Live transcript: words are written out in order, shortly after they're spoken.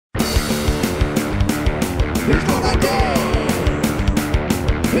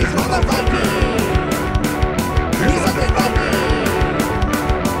Hey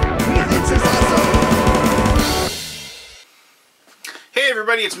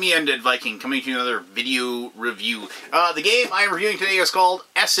everybody, it's me, Undead Viking, coming to you another video review. The game I'm reviewing today is called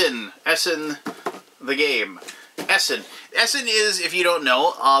Essen. Essen, the game. Essen. Essen is, if you don't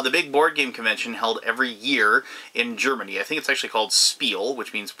know, the big board game convention held every year in Germany. I think it's actually called Spiel,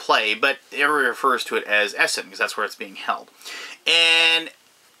 which means play, but everyone refers to it as Essen, because that's where it's being held. And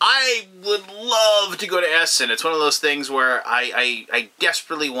I would love to go to Essen. It's one of those things where I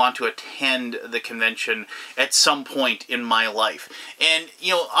desperately want to attend the convention at some point in my life. And,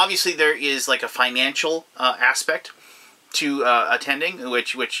 you know, obviously there is like a financial aspect to attending,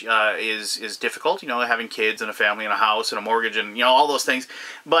 which is difficult, you know, having kids and a family and a house and a mortgage and, you know, all those things.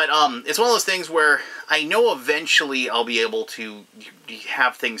 But it's one of those things where I know eventually I'll be able to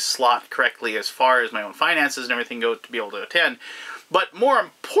have things slot correctly as far as my own finances and everything go to be able to attend. But more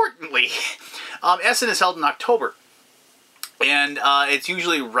importantly, Essen is held in October. And it's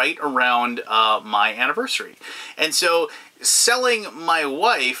usually right around my anniversary. And so selling my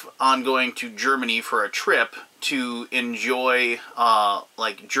wife on going to Germany for a trip to enjoy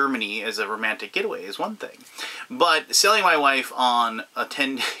like Germany as a romantic getaway is one thing. But selling my wife on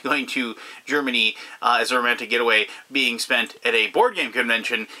going to Germany as a romantic getaway being spent at a board game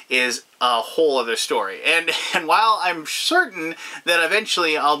convention is a whole other story. And while I'm certain that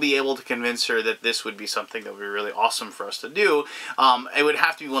eventually I'll be able to convince her that this would be something that would be really awesome for us to do, it would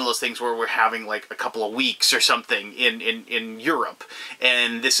have to be one of those things where we're having like a couple of weeks or something in Europe.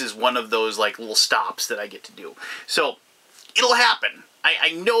 And this is one of those like little stops that I get to do. So it'll happen.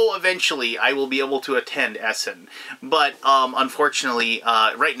 I know eventually I will be able to attend Essen, but unfortunately,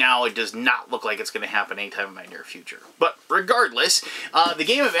 right now it does not look like it's going to happen anytime in my near future. But regardless, the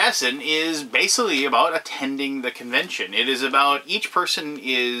game of Essen is basically about attending the convention. It is about each person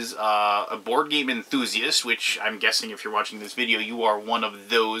is a board game enthusiast, which I'm guessing if you're watching this video, you are one of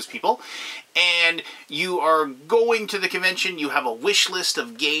those people. And you are going to the convention, you have a wish list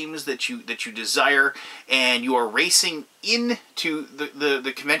of games that you desire, and you are racing into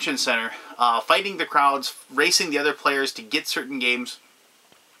the convention center, fighting the crowds, racing the other players to get certain games,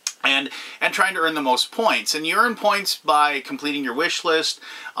 and trying to earn the most points. And you earn points by completing your wish list,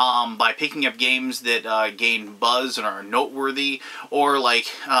 by picking up games that gain buzz and are noteworthy, or like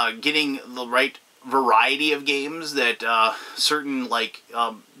getting the right variety of games that certain like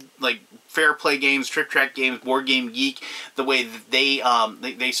Fair Play games, Trick Track games, Board Game Geek, the way that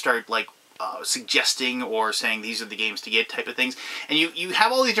they start like suggesting or saying these are the games to get type of things. And you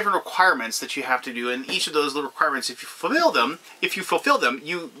have all these different requirements that you have to do, and each of those little requirements, if you fulfill them,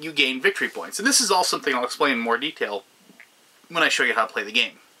 you gain victory points. And this is all something I'll explain in more detail when I show you how to play the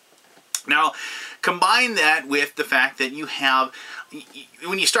game. Now, combine that with the fact that you have,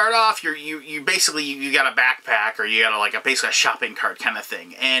 when you start off, you basically you got a backpack, or you got basically a shopping cart kind of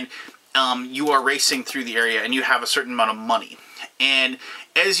thing, and you are racing through the area, and you have a certain amount of money. And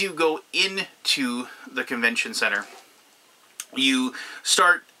as you go into the convention center, you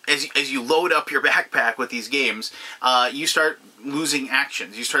start, as you load up your backpack with these games, you start losing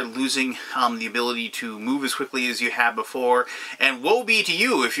actions. You start losing the ability to move as quickly as you had before, and woe be to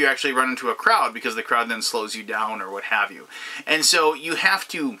you if you actually run into a crowd, because the crowd then slows you down or what have you. And so you have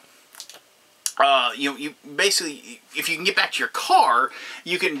to you basically, if you can get back to your car,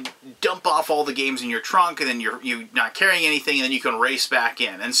 you can dump off all the games in your trunk, and then you're not carrying anything, and then you can race back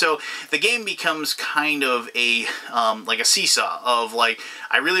in. And so the game becomes kind of a like a seesaw of like,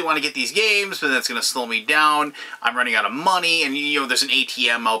 I really want to get these games, but that's going to slow me down. I'm running out of money, and you know there's an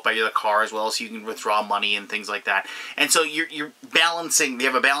ATM out by the car as well, so you can withdraw money and things like that. And so you're balancing. They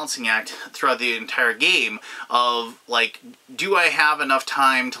have a balancing act throughout the entire game of like, do I have enough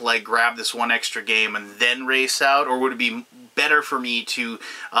time to like grab this one extra game and then race out, or would it be better for me to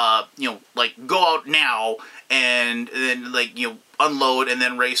you know, like go out now and then like, you know, unload and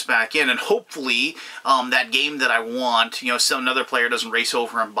then race back in, and hopefully that game that I want, you know, another player doesn't race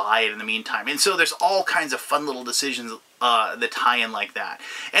over and buy it in the meantime. And so there's all kinds of fun little decisions that tie in like that.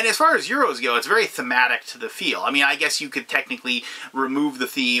 And as far as Euros go, it's very thematic to the feel. I mean, I guess you could technically remove the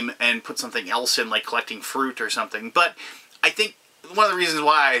theme and put something else in, like collecting fruit or something, but I think one of the reasons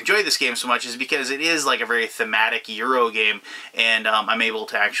why I enjoy this game so much is because it is like a very thematic Euro game, and I'm able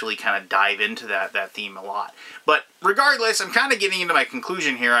to actually kind of dive into that theme a lot. But regardless, I'm kind of getting into my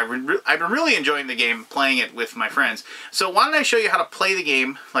conclusion here. I've been really enjoying the game, playing it with my friends. So why don't I show you how to play the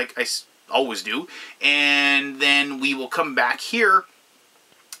game like I always do, and then we will come back here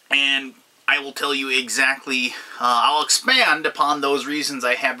and I will tell you exactly, I'll expand upon those reasons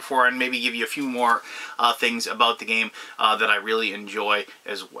I had before and maybe give you a few more things about the game that I really enjoy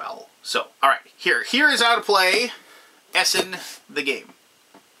as well. So, alright, here is how to play Essen the game.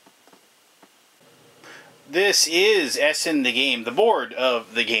 This is Essen the game, the board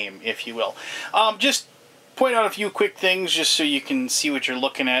of the game, if you will. Just point out a few quick things just so you can see what you're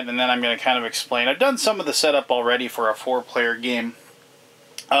looking at, and then I'm going to kind of explain. I've done some of the setup already for a 4-player game.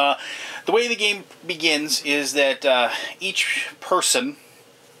 The way the game begins is that each person,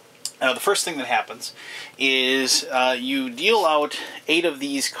 the first thing that happens is you deal out 8 of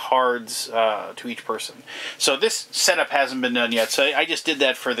these cards to each person. So this setup hasn't been done yet, so I just did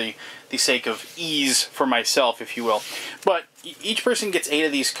that for the sake of ease for myself, if you will. But each person gets 8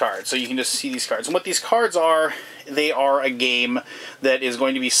 of these cards, so you can just see these cards. And what these cards are, they are a game that is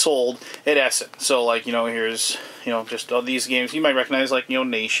going to be sold at Essen. So, like, you know, here's, you know, just all these games you might recognize, like, you know,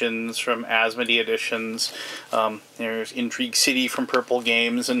 Nations from Asmodee Editions. There's Intrigue City from Purple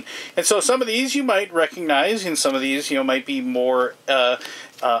Games, and so some of these you might recognize, and some of these, you know, might be more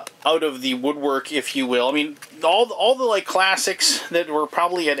out of the woodwork, if you will. I mean, all the like classics that were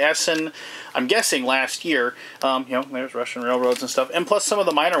probably at Essen, I'm guessing last year. You know, there's Russian Railroads and stuff, and plus some of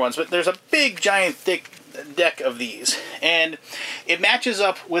the minor ones. But there's a big, giant, thick deck of these, and it matches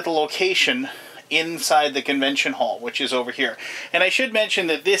up with a location inside the convention hall, which is over here. And I should mention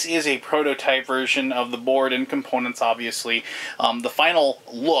that this is a prototype version of the board and components, obviously. The final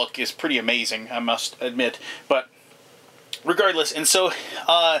look is pretty amazing, I must admit, but regardless, and so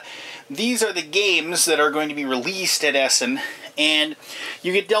these are the games that are going to be released at Essen, and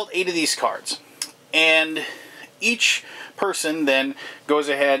you get dealt 8 of these cards. And each person then goes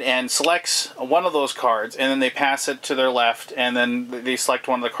ahead and selects one of those cards, and then they pass it to their left, and then they select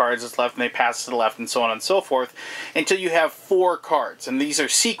one of the cards that's left, and they pass it to the left, and so on and so forth, until you have 4 cards. And these are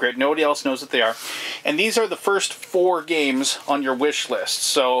secret. Nobody else knows what they are. And these are the first 4 games on your wish list.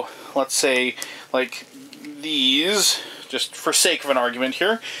 So let's say, like, these, just for sake of an argument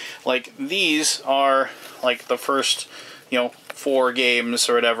here, like, these are, like, the first, you know, 4 games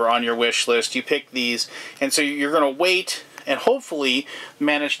or whatever on your wish list. You pick these, and so you're going to wait and hopefully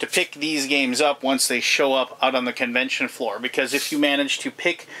manage to pick these games up once they show up out on the convention floor. Because if you manage to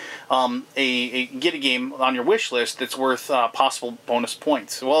pick get a game on your wish list that's worth possible bonus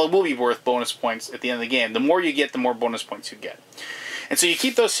points, well, it will be worth bonus points at the end of the game. The more you get, the more bonus points you get. And so you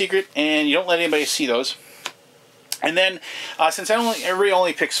keep those secret, and you don't let anybody see those. And then, since everybody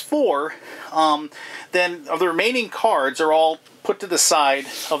only picks 4, then the remaining cards are all put to the side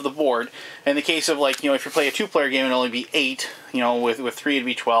of the board. In the case of, like, you know, if you play a 2-player game, it'd only be 8. You know, with 3 it'd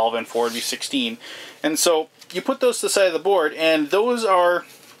be 12, and 4 it'd be 16. And so you put those to the side of the board, and those are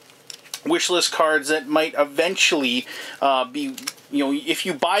wish list cards that might eventually be, you know, if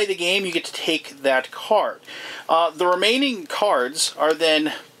you buy the game, you get to take that card. The remaining cards are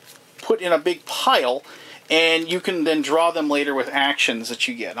then put in a big pile, and you can then draw them later with actions that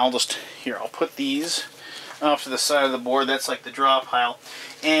you get. And I'll put these off to the side of the board. That's like the draw pile.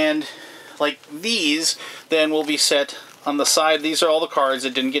 And like these then will be set on the side. These are all the cards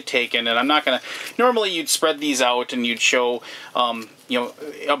that didn't get taken, and I'm not going to... Normally you'd spread these out and you'd show, you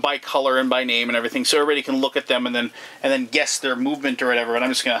know, by color and by name and everything, so everybody can look at them and then guess their movement or whatever. But I'm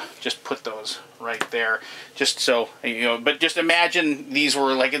just going to just put those right there, just so, you know. But just imagine these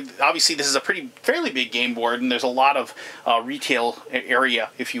were like... Obviously this is a fairly big game board, and there's a lot of retail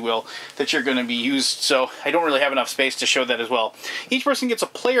area, if you will, that you're going to be used. So I don't really have enough space to show that as well. Each person gets a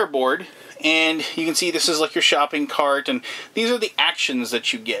player board, and you can see this is like your shopping cart, and these are the actions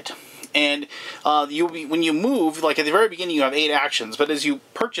that you get. And when you move, like at the very beginning you have 8 actions, but as you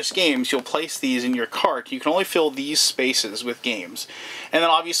purchase games, you'll place these in your cart. You can only fill these spaces with games. And then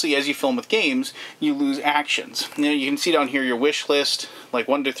obviously as you fill them with games, you lose actions. Now you can see down here your wish list, like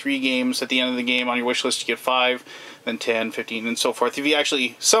 1 to 3 games. At the end of the game on your wish list you get 5, then 10, 15, and so forth. If you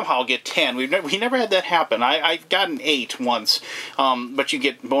actually somehow get 10, we never had that happen. I've gotten 8 once, but you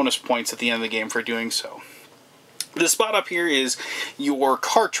get bonus points at the end of the game for doing so. The spot up here is your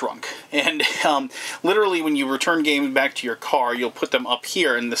car trunk, and literally when you return games back to your car, you'll put them up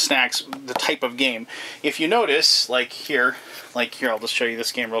here in the snacks, the type of game. If you notice, like here, I'll just show you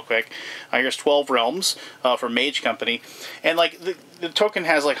this game real quick. Here's 12 Realms from Mage Company, and like the token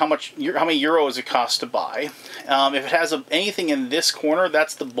has like how many euros it costs to buy. If it has anything in this corner,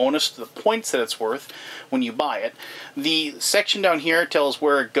 that's the bonus to the points that it's worth when you buy it. The section down here tells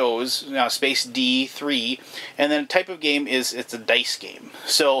where it goes, space D3, and then type of game it's a dice game.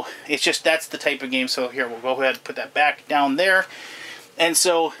 So it's just, that's the type of game. So here, we'll go ahead and put that back down there. And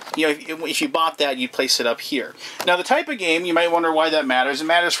so, you know, if you bought that, you'd place it up here. Now, the type of game, you might wonder why that matters. It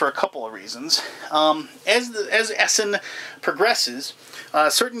matters for a couple of reasons. As Essen progresses,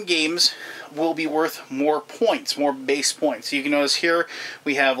 certain games will be worth more points, more base points. So you can notice here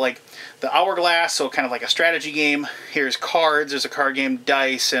we have like the Hourglass, so kind of like a strategy game. Here's cards, there's a card game,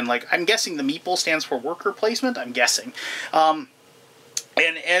 dice, and like, I'm guessing the meeple stands for worker placement, I'm guessing.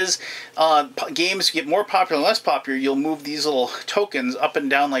 And as games get more popular and less popular, you'll move these little tokens up and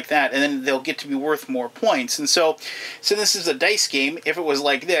down like that, and then they'll get to be worth more points. And so this is a dice game. If it was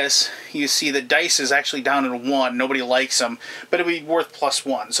like this, you see the dice is actually down at 1. Nobody likes them, but it would be worth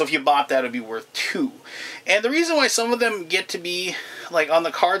 +1. So if you bought that, it would be worth 2. And the reason why some of them get to be, like on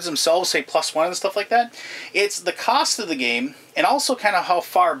the cards themselves, say +1 and stuff like that, it's the cost of the game, and also kind of how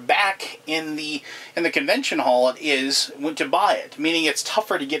far back in the convention hall it is to buy it. Meaning it's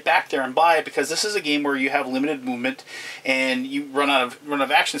tougher to get back there and buy it, because this is a game where you have limited movement and you run out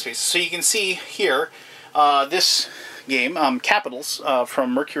of action space. So you can see here, this game, Capitals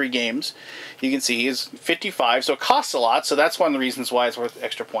from Mercury Games, you can see is 55, so it costs a lot, so that's one of the reasons why it's worth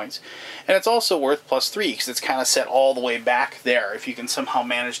extra points. And it's also worth +3, because it's kind of set all the way back there, if you can somehow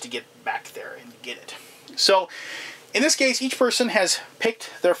manage to get back there and get it. So in this case, each person has picked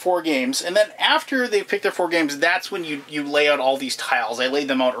their 4 games, and then after they've picked their 4 games, that's when you lay out all these tiles. I laid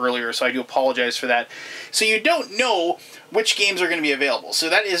them out earlier, so I do apologize for that. So you don't know which games are going to be available. So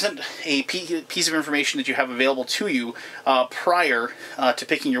that isn't a piece of information that you have available to you prior to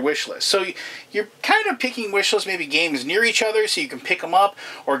picking your wish list. So you're kind of picking wish lists, maybe games near each other so you can pick them up,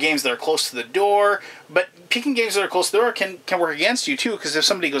 or games that are close to the door. But picking games that are close to the door can work against you too, because if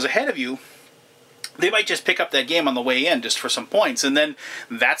somebody goes ahead of you, they might just pick up that game on the way in just for some points, and then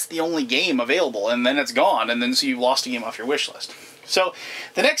that's the only game available, and then it's gone, and then so you've lost a game off your wish list. So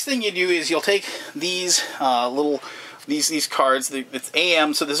the next thing you do is you'll take these these cards. It's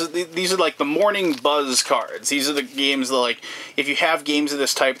AM, so these are like the morning buzz cards. These are the games that, like, if you have games of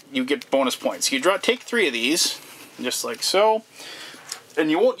this type, you get bonus points. You take 3 of these, just like so,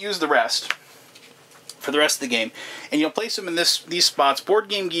 and you won't use the rest for the rest of the game, and you'll place them in these spots: Board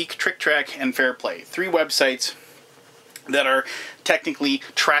Game Geek, Trick Track, and Fair Play. 3 websites that are technically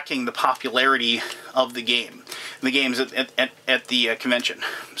tracking the popularity of the game, the games at the convention.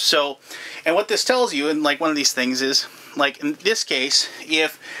 So, and what this tells you, and like one of these things is, like in this case,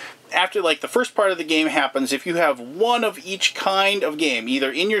 if after like the first part of the game happens, if you have 1 of each kind of game,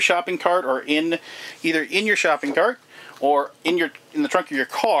 either in your shopping cart or either in your shopping cart or in the trunk of your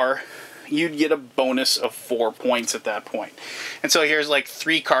car, you'd get a bonus of 4 points at that point. And so here's like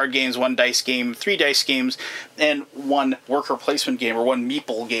 3 card games, 1 dice game, 3 dice games, and 1 worker placement game, or 1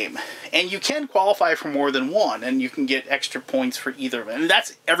 meeple game. And you can qualify for more than 1, and you can get extra points for either of them. And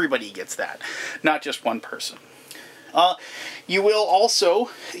that's, everybody gets that, not just one person. You will also,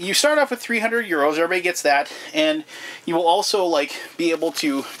 you start off with 300 euros, everybody gets that, and you will also like be able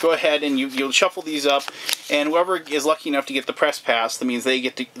to go ahead and you'll shuffle these up, and whoever is lucky enough to get the press pass, that means they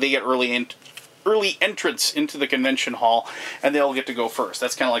get early entrance into the convention hall, and they'll get to go first.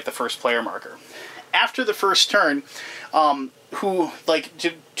 That's kind of like the first player marker. After the first turn, to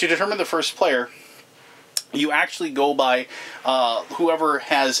determine the first player, you actually go by whoever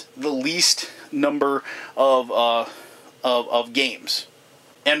has the least number of games.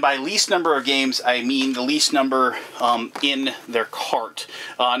 And by least number of games, I mean the least number in their cart,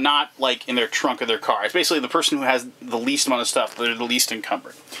 not like in their trunk of their car. It's basically the person who has the least amount of stuff. They're the least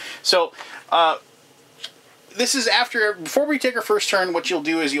encumbered. So this is before we take our first turn. What you'll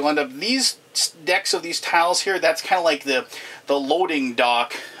do is you'll end up these decks of these tiles here. That's kind of like the loading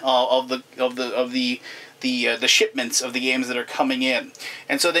dock of the shipments of the games that are coming in.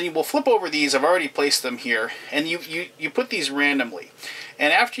 And so then you will flip over these. I've already placed them here, and you put these randomly.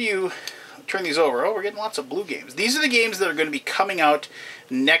 And after you turn these over, oh, we're getting lots of blue games. These are the games that are going to be coming out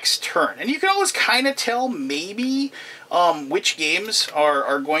next turn. And you can always kind of tell maybe which games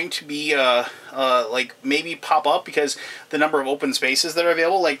are going to be like maybe pop up, because the number of open spaces that are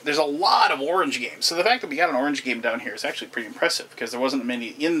available. Like there's a lot of orange games. So the fact that we got an orange game down here is actually pretty impressive, because there wasn't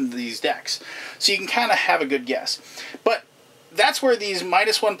many in these decks. So you can kind of have a good guess. But that's where these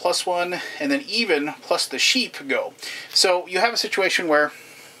 -1, +1, and then even plus the sheep go. So you have a situation where,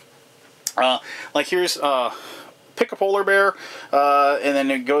 like here's pick a polar bear, and then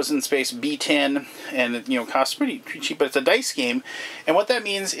it goes in space B10, and it costs pretty cheap, but it's a dice game. And what that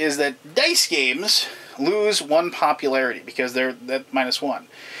means is that dice games lose 1 popularity because they're that -1.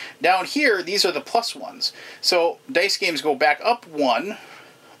 Down here, these are the +1s. So dice games go back up 1.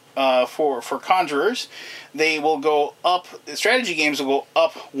 For conjurers, they will go up. Strategy games will go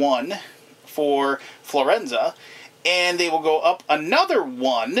up 1 for Florenza, and they will go up another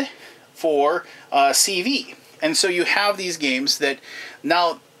 1 for CV. And so you have these games that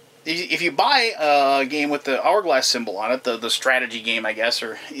now, if you buy a game with the hourglass symbol on it, the strategy game, I guess,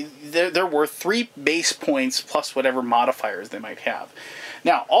 or they're worth 3 base points plus whatever modifiers they might have.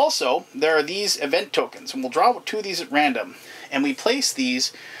 Now, also, there are these event tokens, and we'll draw 2 of these at random, and we place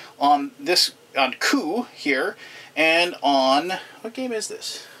these on coup here, and on, what game is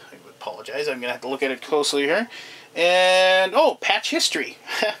this? I apologize, I'm going to have to look at it closely here. And, oh, Patch History.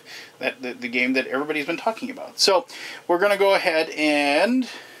 the game that everybody's been talking about. So, we're going to go ahead and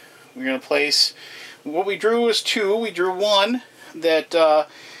we're going to place, what we drew is 2. We drew 1 that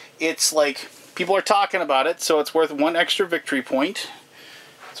it's like, people are talking about it, so it's worth 1 extra victory point.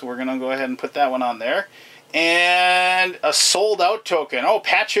 So we're going to go ahead and put that one on there. And a sold out token. Oh,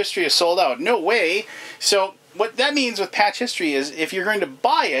 Patch History is sold out. No way. So what that means with Patch History is if you're going to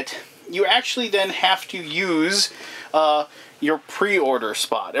buy it, you actually then have to use your pre-order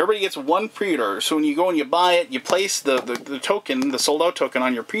spot. Everybody gets 1 pre-order. So when you go and you buy it, you place the token, the sold out token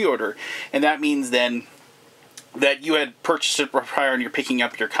on your pre-order. And that means then that you had purchased it prior and you're picking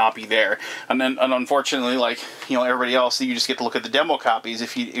up your copy there. And then, and unfortunately, like, you know, everybody else, you just get to look at the demo copies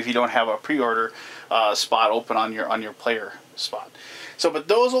if you don't have a pre-order spot open on your player spot. So, but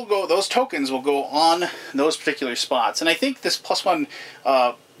those tokens will go on those particular spots. And I think this +1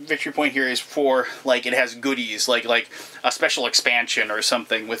 victory point here is for, like, it has goodies, like a special expansion or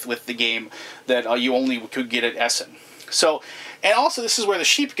something with the game that you only could get at Essen. So, and also this is where the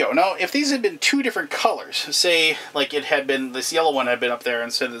sheep go. Now, if these had been 2 different colors, say like it had been, this yellow one had been up there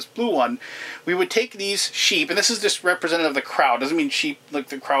instead of this blue one, we would take these sheep, and this is just representative of the crowd. Doesn't mean sheep, like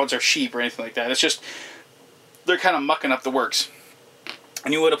the crowds are sheep or anything like that. It's just, they're kind of mucking up the works.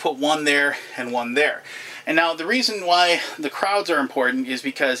 And you would have put 1 there and 1 there. And now the reason why the crowds are important is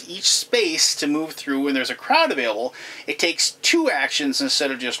because each space to move through when there's a crowd available, it takes 2 actions instead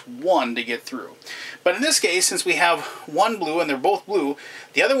of just 1 to get through. But in this case, since we have 1 blue and they're both blue,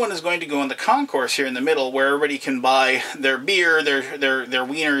 the other one is going to go in the concourse here in the middle where everybody can buy their beer, their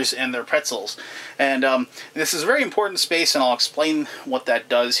wieners, and their pretzels. And this is a very important space, and I'll explain what that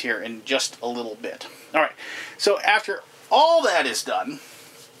does here in just a little bit. All right, so after all that is done,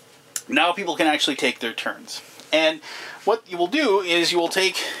 now people can actually take their turns. And what you will do is you will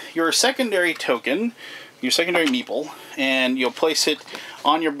take your secondary token, your secondary meeple, and you'll place it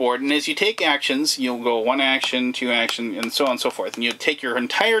on your board. And as you take actions, you'll go 1 action, 2 action, and so on and so forth. And you take your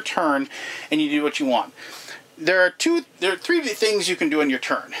entire turn and you do what you want. There are 3 things you can do on your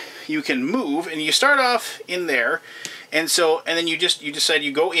turn. You can move, and you start off in there. And then you decide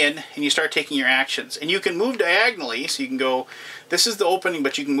you go in and you start taking your actions. And you can move diagonally, so you can go, this is the opening,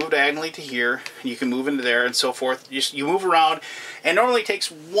 but you can move diagonally to here, and you can move into there, and so forth. You move around, and it normally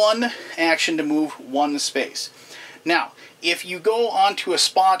takes 1 action to move 1 space. Now, if you go onto a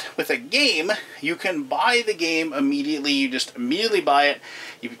spot with a game, you can buy the game immediately. You just immediately buy it,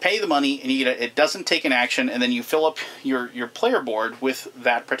 you pay the money, and you get it. It doesn't take an action, and then you fill up your player board with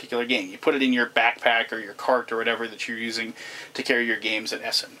that particular game. You put it in your backpack or your cart or whatever that you're using to carry your games at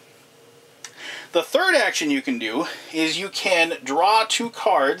Essen. The third action you can do is you can draw 2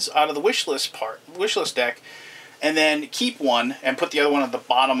 cards out of the wish list deck, and then keep 1 and put the other one at the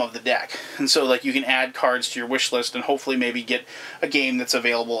bottom of the deck. And so, like, you can add cards to your wish list and hopefully maybe get a game that's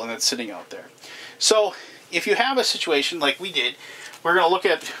available and that's sitting out there. So if you have a situation like we did, we're going to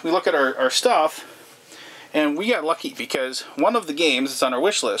look at our stuff, and we got lucky because one of the games that's on our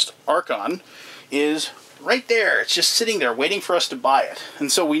wish list, Archon, is right there. It's just sitting there waiting for us to buy it.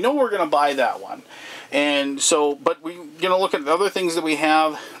 And so we know we're going to buy that one. And so, but we're going to look at the other things that we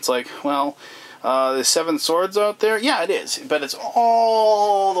have. It's like, well, the 7 swords out there? Yeah, it is. But it's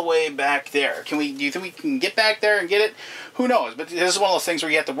all the way back there. Do you think we can get back there and get it? Who knows? But this is one of those things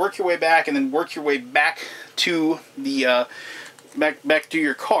where you have to work your way back and then work your way back to the back to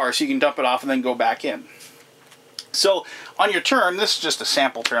your car so you can dump it off and then go back in. So on your turn, this is just a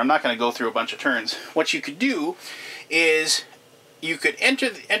sample turn. I'm not going to go through a bunch of turns. What you could do is you could enter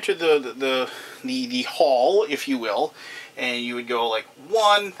the hall, if you will, and you would go like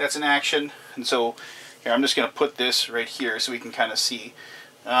 1. That's an action. And so here, I'm just going to put this right here so we can kind of see.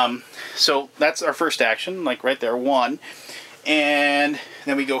 So that's our first action, like right there, 1. And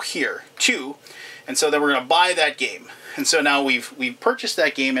then we go here, 2. And so then we're going to buy that game. And so now we've purchased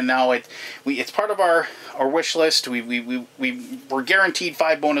that game, and now it's part of our wish list. We're guaranteed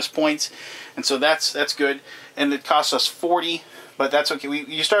 5 bonus points, and so that's good. And it costs us 40, but that's okay.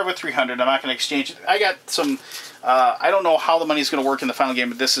 You start with 300. I'm not going to exchange it. I got some. I don't know how the money is going to work in the final game,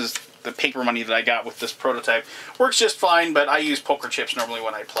 but this is the paper money that I got with this prototype. Works just fine, but I use poker chips normally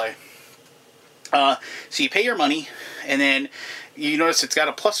when I play. So you pay your money, and then you notice it's got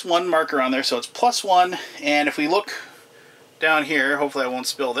a +1 marker on there, so it's +1. And if we look down here, hopefully I won't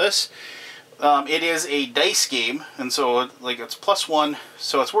spill this. It is a dice game, and so like it's +1,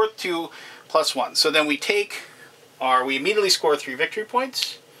 so it's worth 2 +1. So then we immediately score 3 victory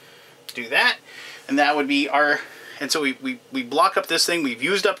points. Do that, and that would be our. And so we block up this thing. We've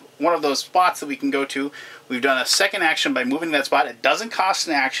used up one of those spots that we can go to. We've done a second action by moving that spot. It doesn't cost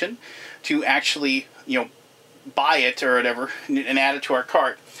an action to actually, buy it or whatever and add it to our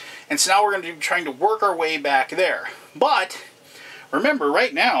cart. And so now we're going to be trying to work our way back there. But remember,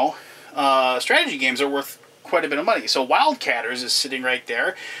 right now, strategy games are worth quite a bit of money. So Wildcatters is sitting right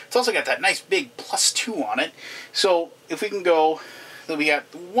there. It's also got that nice big +2 on it. So if we can go, we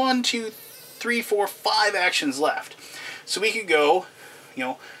got 1, 2, 3, 4, 5 actions left. So we could go,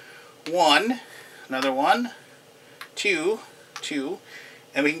 1, another 1, 2, 2,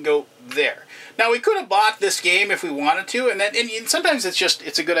 and we can go there. Now we could have bought this game if we wanted to, and sometimes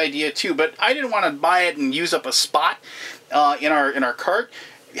it's a good idea too. But I didn't want to buy it and use up a spot in our cart.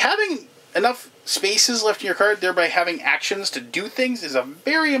 Having enough spaces left in your cart, thereby having actions to do things, is a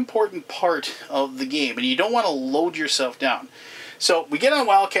very important part of the game, and you don't want to load yourself down. So we get on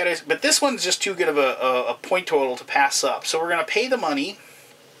Wildcatters, but this one's just too good of a point total to pass up. So we're going to pay the money.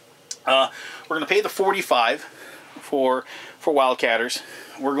 We're going to pay the 45 for Wildcatters.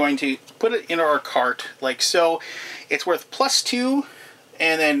 We're going to put it in our cart like so. It's worth +2,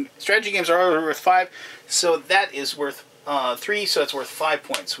 and then strategy games are already worth 5, so that is worth 3, so it's worth 5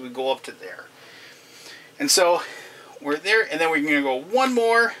 points. So we go up to there. And so we're there, and then we're going to go one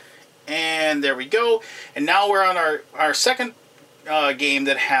more, and there we go. And now we're on our second game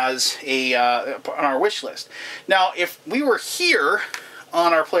that has on our wish list. Now, if we were here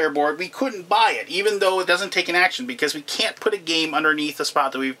on our player board, we couldn't buy it, even though it doesn't take an action, because we can't put a game underneath the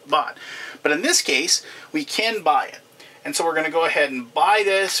spot that we've bought. But in this case, we can buy it. And so we're going to go ahead and buy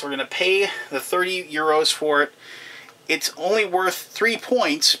this. We're going to pay the 30 euros for it. It's only worth 3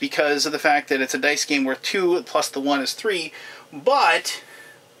 points because of the fact that it's a dice game worth 2, plus the 1 is 3. But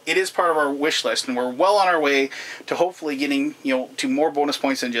it is part of our wish list, and we're well on our way to hopefully getting, to more bonus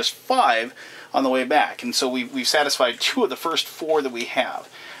points than just 5 on the way back. And so we've satisfied 2 of the first 4 that we have.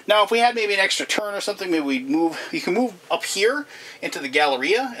 Now, if we had maybe an extra turn or something, maybe we'd move. You can move up here into the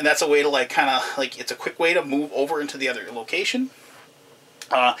Galleria, and that's a way to it's a quick way to move over into the other location.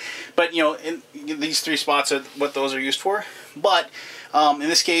 But in these 3 spots are what those are used for. But in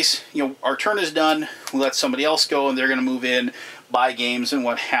this case, our turn is done. We let somebody else go, and they're going to move in, buy games, and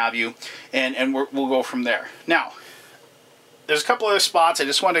what have you, and we'll go from there. Now, there's a couple other spots I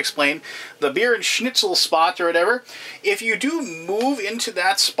just want to explain. The beer and schnitzel spot or whatever, if you do move into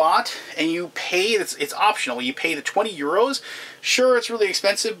that spot and you pay, it's optional, you pay the 20 euros, sure, it's really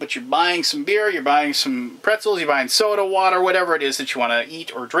expensive, but you're buying some beer, you're buying some pretzels, you're buying soda, water, whatever it is that you want to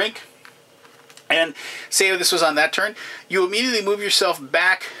eat or drink. And say this was on that turn, you immediately move yourself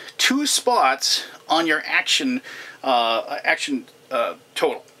back 2 spots on your action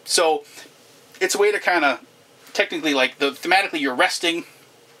total. So it's a way to kind of technically, thematically, you're resting,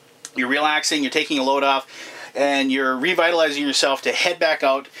 you're relaxing, you're taking a load off, and you're revitalizing yourself to head back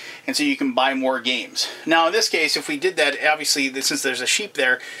out, and so you can buy more games. Now, in this case, if we did that, obviously, since there's a sheep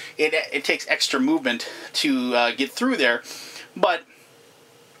there, it takes extra movement to get through there. But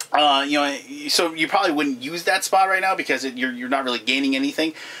so you probably wouldn't use that spot right now because you're not really gaining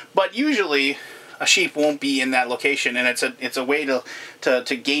anything. But usually, a sheep won't be in that location, and it's a way to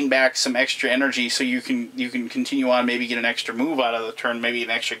gain back some extra energy, so you can continue on, maybe get an extra move out of the turn, maybe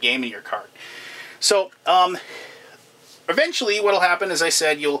an extra game in your cart. So eventually, what'll happen, as I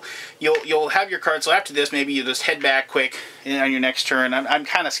said, you'll have your cart. So after this, maybe you just head back quick on your next turn. I'm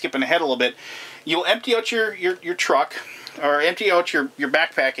kind of skipping ahead a little bit. You'll empty out your truck, or empty out your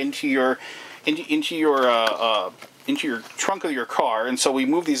backpack into your trunk of your car. And so we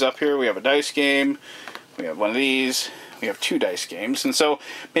move these up here. We have a dice game, we have one of these, we have 2 dice games. And so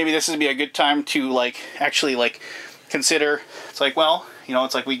maybe this would be a good time to actually consider, it's like, well,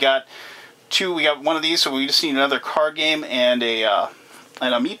 it's like we got one of these, so we just need another card game and a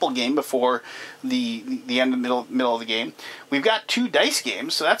meeple game before the end of middle of the game. We've got 2 dice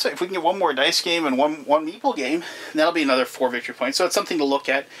games, so that's, if we can get one more dice game and one meeple game, that'll be another 4 victory points. So it's something to look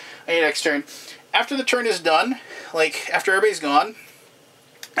at next turn. After the turn is done, after everybody's gone,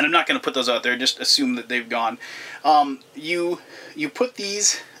 and I'm not going to put those out there, just assume that they've gone, you put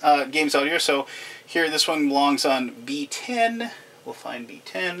these games out here. So here, this one belongs on B10. We'll find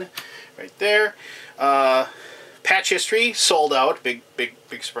B10 right there. Patch History, sold out. Big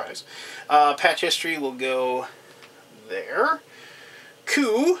surprise. Patch History will go there.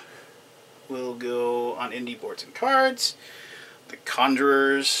 Coup will go on indie boards and cards. The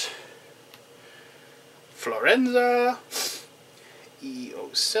Conjurers, Florenza,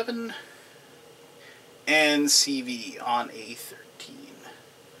 E07, and CV on A13.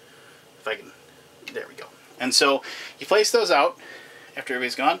 If I can, there we go. And so you place those out after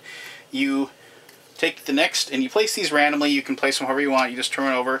everybody's gone. You take the next, and you place these randomly. You can place them however you want. You just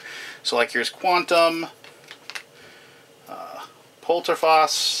turn it over. So like here's Quantum,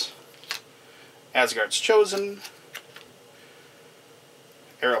 Polterfoss, Asgard's Chosen,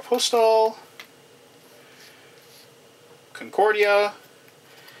 Aeropostale, Concordia,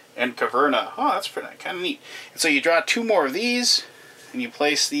 and Caverna. Oh, that's pretty kind of neat. And so you draw 2 more of these, and you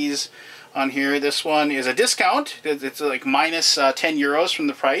place these on here. This one is a discount. It's like minus 10 euros from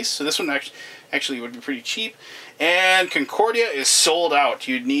the price. So this one actually would be pretty cheap. And Concordia is sold out.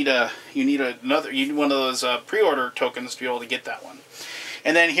 You need one of those pre-order tokens to be able to get that one.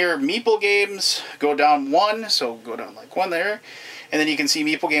 And then here, Meeple games go down 1, so go down like 1 there. And then you can see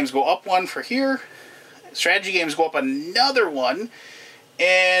Meeple games go up 1 for here. Strategy games go up another 1,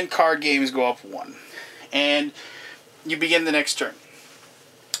 and card games go up 1. And you begin the next turn.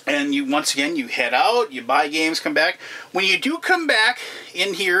 And you once again, you head out, you buy games, come back. When you do come back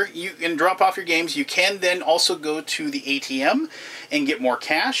in here and drop off your games, you can then also go to the ATM and get more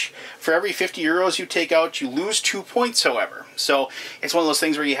cash. For every 50 euros you take out, you lose 2 points, however. So it's one of those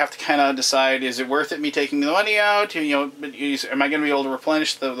things where you have to kind of decide, is it worth it me taking the money out? You know, am I going to be able to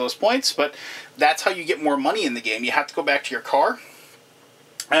replenish those points? But that's how you get more money in the game. You have to go back to your car.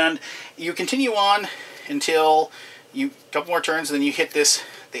 And you continue on until a couple more turns, and then you hit the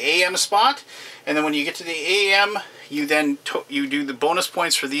AM spot, and then when you get to the AM, you then you do the bonus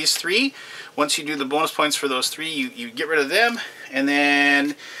points for these 3. Once you do the bonus points for those 3, you get rid of them, and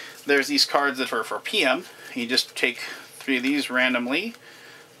then there's these cards that are for PM. You just take 3 of these randomly.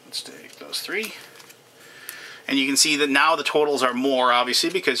 Let's take those 3. And you can see that now the totals are more, obviously,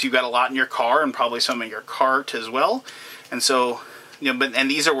 because you've got a lot in your car and probably some in your cart as well. And so, you know,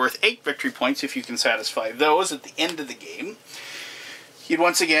 and these are worth 8 victory points if you can satisfy those at the end of the game. You'd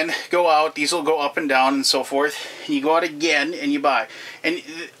once again go out, these will go up and down and so forth, and you go out again and you buy. And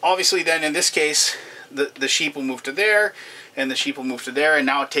obviously then in this case, the sheep will move to there, and the sheep will move to there, and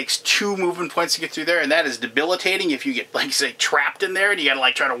now it takes 2 movement points to get through there, and that is debilitating if you get, like, say, trapped in there, and you gotta,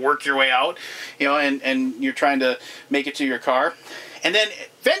 like, try to work your way out, you know, and you're trying to make it to your car. And then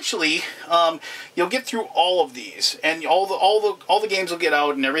eventually, you'll get through all of these, and all the games will get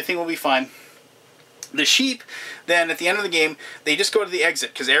out, and everything will be fine. The sheep, then, at the end of the game, they just go to the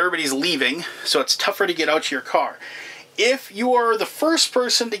exit because everybody's leaving, so it's tougher to get out to your car. If you are the first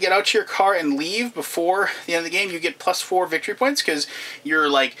person to get out to your car and leave before the end of the game, you get +4 victory points because you're,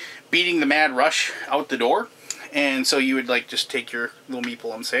 like, beating the mad rush out the door. And so you would, like, just take your little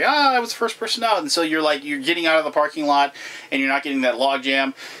meeple and say, I was the first person out. And so you're, like, you're getting out of the parking lot and you're not getting that log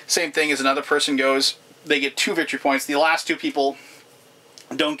jam. Same thing as another person goes. They get 2 victory points. The last 2 people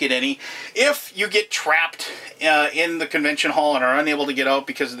don't get any. If you get trapped in the convention hall and are unable to get out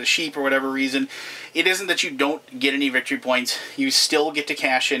because of the sheep or whatever reason, it isn't that you don't get any victory points. You still get to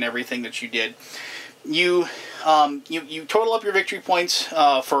cash in everything that you did. You total up your victory points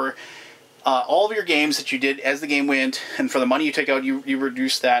for all of your games that you did as the game went, and for the money you take out, you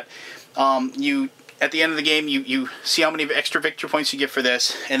reduce that. At the end of the game, you see how many extra victory points you get for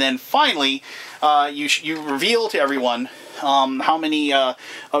this, and then finally, you reveal to everyone how many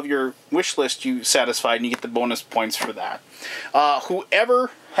of your wish list you satisfied, and you get the bonus points for that.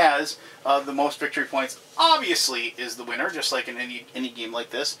 Whoever has the most victory points obviously is the winner, just like in any game like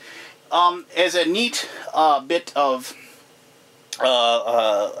this. As a neat bit of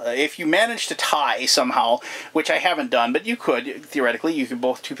if you manage to tie somehow, which I haven't done, but you could, theoretically,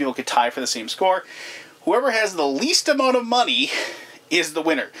 two people could tie for the same score. Whoever has the least amount of money is the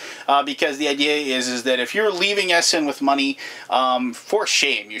winner, because the idea is that if you're leaving Essen with money, for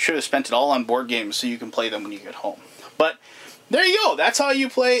shame, you should have spent it all on board games so you can play them when you get home. But there you go. That's how you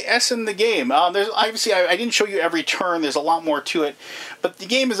play Essen the game. There's obviously I didn't show you every turn. There's a lot more to it, but the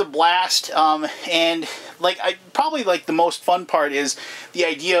game is a blast. And probably the most fun part is the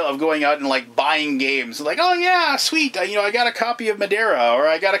idea of going out and like buying games. Like, oh yeah, sweet. I got a copy of Madeira, or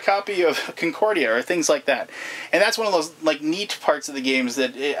I got a copy of Concordia, or things like that. And that's one of those like neat parts of the games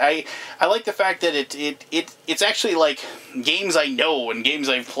that I like the fact that it's actually like games I know and games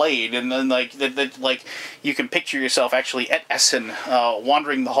I've played, and then that you can picture yourself actually at Essen,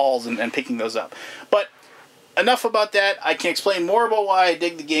 wandering the halls and picking those up. But enough about that. I can explain more about why I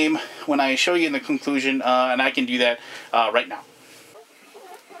dig the game when I show you in the conclusion, and I can do that right now.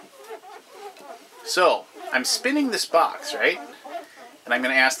 So, I'm spinning this box, right? And I'm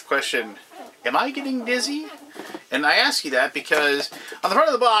going to ask the question, Am I getting dizzy? And I ask you that because on the front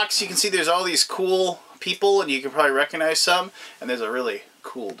of the box, you can see there's all these cool people, and you can probably recognize some. And there's a really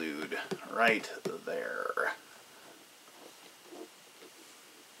cool dude right there.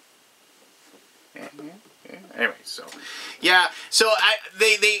 Anyway, so yeah, so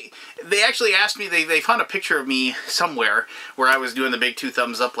they actually asked me. They found a picture of me somewhere where I was doing the big 2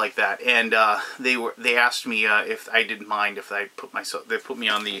 thumbs up like that, and they asked me if I didn't mind if I put me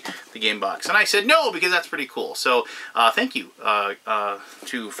on the game box, and I said no because that's pretty cool. So thank you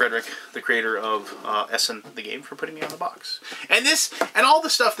to Frederick, the creator of Essen the game, for putting me on the box. And this and all the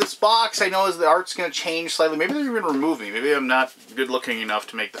stuff. This box, I know, is the art's going to change slightly. Maybe they're even remove me. Maybe I'm not good looking enough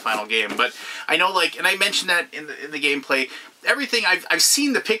to make the final game. But I know, like, and I mentioned that in the gameplay. Everything I've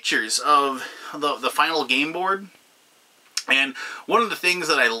seen the pictures of the final game board, and one of the things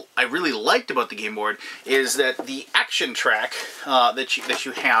that I really liked about the game board is that the action track that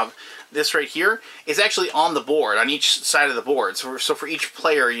you have, this right here, is actually on the board, on each side of the board. So for each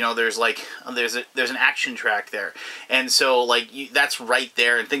player, you know, there's like there's an action track there, and so like that's right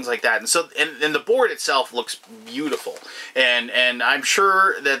there and things like that. And so and the board itself looks beautiful, and I'm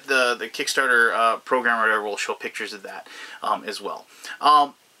sure that the Kickstarter program or whatever will show pictures of that as well.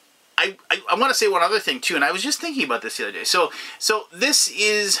 I want to say one other thing too, and I was just thinking about this the other day. So this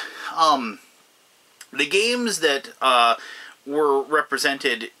is the games that were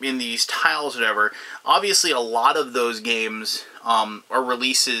represented in these tiles, whatever. Obviously, a lot of those games are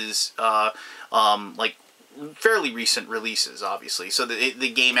releases, like fairly recent releases, obviously. So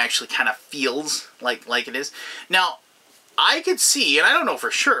the game actually kind of feels like it is. Now, I could see, and I don't know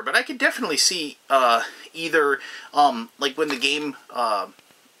for sure, but I could definitely see either like when the game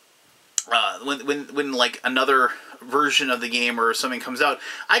when like another version of the game or something comes out,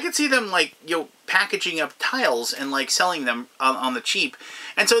 I could see them like, you know, packaging up tiles and like selling them on the cheap,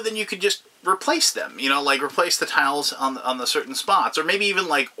 and so then you could just replace them, you know, like replace the tiles on the certain spots, or maybe even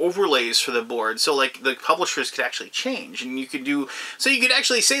like overlays for the board, so like the publishers could actually change, and you could do, so you could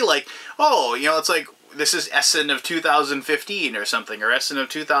actually say like, oh, you know, it's like this is Essen of 2015 or something, or Essen of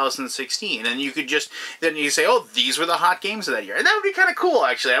 2016, and you could just, then you say, oh, these were the hot games of that year. And that would be kind of cool,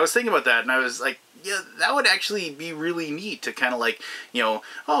 actually. I was thinking about that, and I was like, yeah, that would actually be really neat to kind of like, you know,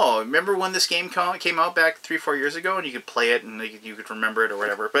 oh, remember when this game came out back 3-4 years ago, and you could play it, and you could remember it or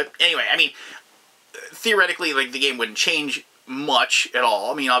whatever. But anyway, I mean, theoretically, like, the game wouldn't change much at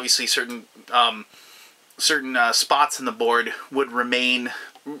all. I mean, obviously, certain spots in the board would remain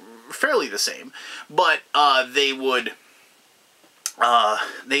fairly the same, but they would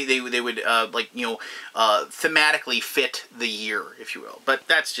they would like, you know, thematically fit the year, if you will. But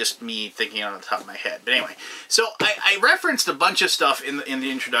that's just me thinking on the top of my head. But anyway, so I referenced a bunch of stuff in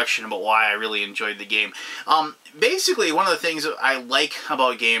the introduction about why I really enjoyed the game. Basically, one of the things that I like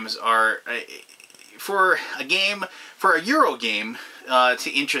about games are for a Euro game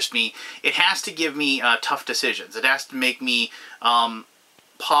to interest me, it has to give me tough decisions. It has to make me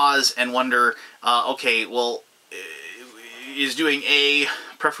pause and wonder, okay, well, is doing A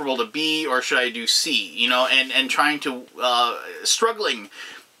preferable to B, or should I do C? You know, and trying to, struggling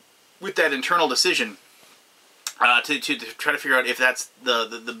with that internal decision to try to figure out if that's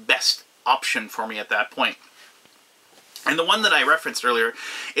the best option for me at that point. And the one that I referenced earlier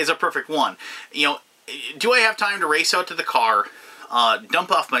is a perfect one. You know, do I have time to race out to the car,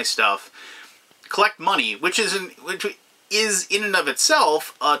 dump off my stuff, collect money, which is in and of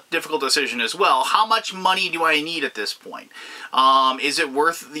itself a difficult decision as well. How much money do I need at this point? Is it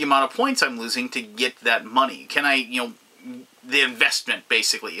worth the amount of points I'm losing to get that money? Can I, you know, the investment,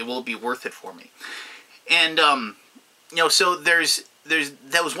 basically, it will be worth it for me. And, you know, so there's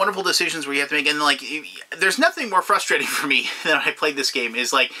those wonderful decisions where you have to make, and like, there's nothing more frustrating for me than I played this game,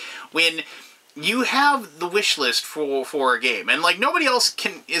 is like, when you have the wish list for a game, and like nobody else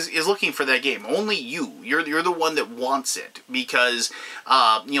is looking for that game. Only you. You're the one that wants it, because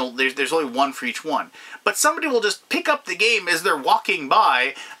you know, there's only one for each one. But somebody will just pick up the game as they're walking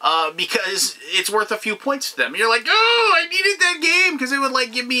by because it's worth a few points to them. And you're like, oh, I needed that game because it would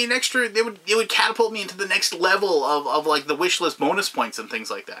like give me an extra. It would catapult me into the next level of like the wish list bonus points and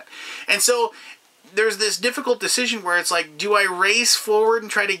things like that. And so there's this difficult decision where it's like, do I race forward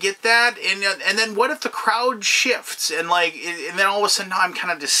and try to get that? And then what if the crowd shifts, and like, and then all of a sudden now I'm kind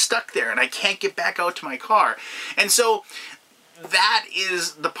of just stuck there and I can't get back out to my car. And so that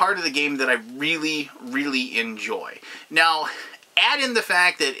is the part of the game that I really, really enjoy. Now, add in the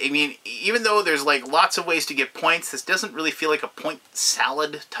fact that, I mean, even though there's like lots of ways to get points, this doesn't really feel like a point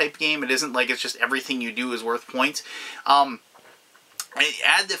salad type game. It isn't like it's just everything you do is worth points. I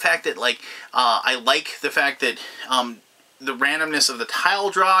add the fact that, like, I like the fact that the randomness of the tile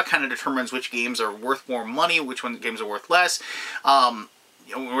draw kind of determines which games are worth more money, which games are worth less.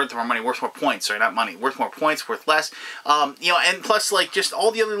 Worth more money, worth more points. Sorry, not money. Worth more points, worth less. And plus, like, just all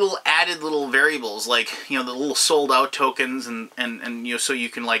the other little added little variables, like, the little sold out tokens and so you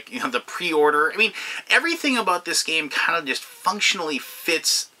can, like, the pre-order. I mean, everything about this game kind of just functionally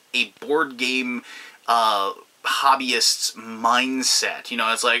fits a board game hobbyist's mindset.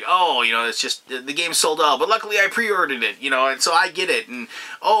 It's like, oh, it's just the game sold out, but luckily I pre-ordered it, and so I get it. And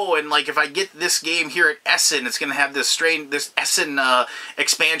like if I get this game here at Essen, it's going to have this Essen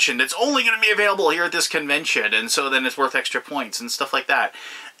expansion that's only going to be available here at this convention, and so then it's worth extra points and stuff like that.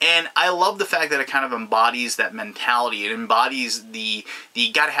 And I love the fact that it kind of embodies that mentality. It embodies the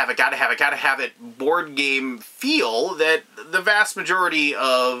gotta have it board game feel that the vast majority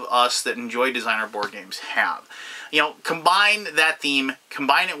of us that enjoy designer board games have. Combine that theme,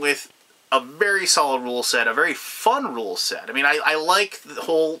 combine it with a very solid rule set, a very fun rule set. I mean, I like the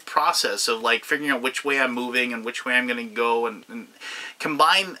whole process of, like, figuring out which way I'm moving and which way I'm going to go, and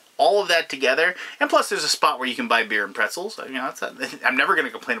combine all of that together. And plus, there's a spot where you can buy beer and pretzels. I'm never going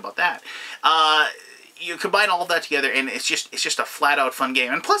to complain about that. You combine all of that together, and it's just a flat-out fun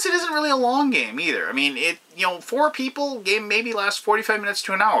game. And plus, it isn't really a long game either. I mean, 4 people, game maybe lasts 45 minutes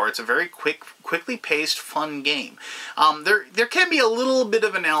to an hour. It's a very quickly paced, fun game. There can be a little bit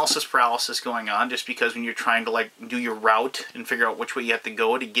of analysis paralysis going on, just because when you're trying to, like, do your route and figure out which way you have to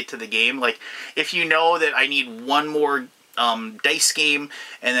go to get to the game. Like, if you know that I need one more dice game,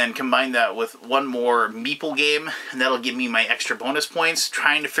 and then combine that with one more meeple game, and that'll give me my extra bonus points.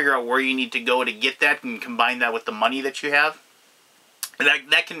 Trying to figure out where you need to go to get that, and combine that with the money that you have.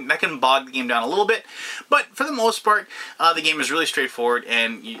 That can bog the game down a little bit, but for the most part, the game is really straightforward.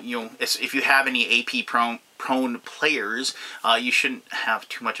 And if you have any AP prone players, you shouldn't have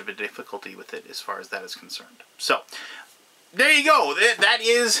too much of a difficulty with it as far as that is concerned. So there you go. That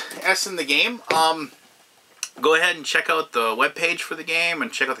is Essen the game. Go ahead and check out the webpage for the game,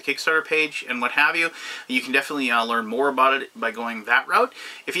 and check out the Kickstarter page and what have you. You can definitely learn more about it by going that route.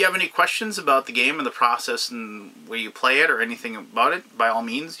 If you have any questions about the game and the process and where you play it or anything about it, by all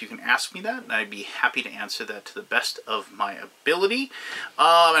means, you can ask me that, and I'd be happy to answer that to the best of my ability.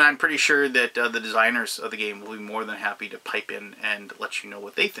 And I'm pretty sure that the designers of the game will be more than happy to pipe in and let you know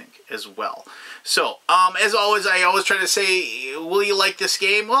what they think as well. So, as always, I always try to say, will you like this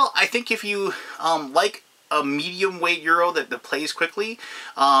game? Well, I think if you like a medium weight Euro that plays quickly,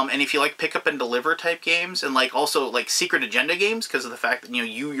 and if you like pick up and deliver type games, and like also like secret agenda games, because of the fact that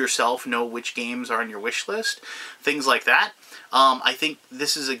you yourself know which games are on your wish list, things like that, I think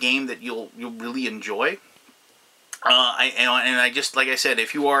this is a game that you'll really enjoy. I just, like I said,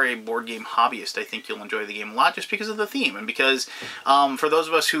 if you are a board game hobbyist, I think you'll enjoy the game a lot, just because of the theme, and because for those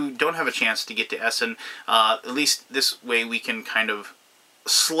of us who don't have a chance to get to Essen, at least this way we can kind of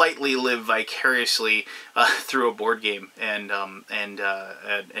slightly live vicariously through a board game, and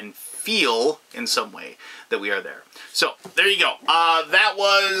feel in some way that we are there. So there you go. That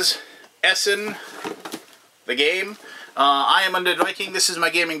was Essen, the game. I am Undead Viking. This is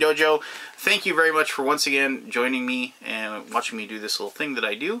my gaming dojo. Thank you very much for once again joining me and watching me do this little thing that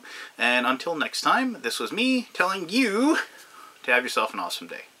I do. And until next time, this was me telling you to have yourself an awesome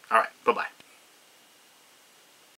day. All right, bye-bye.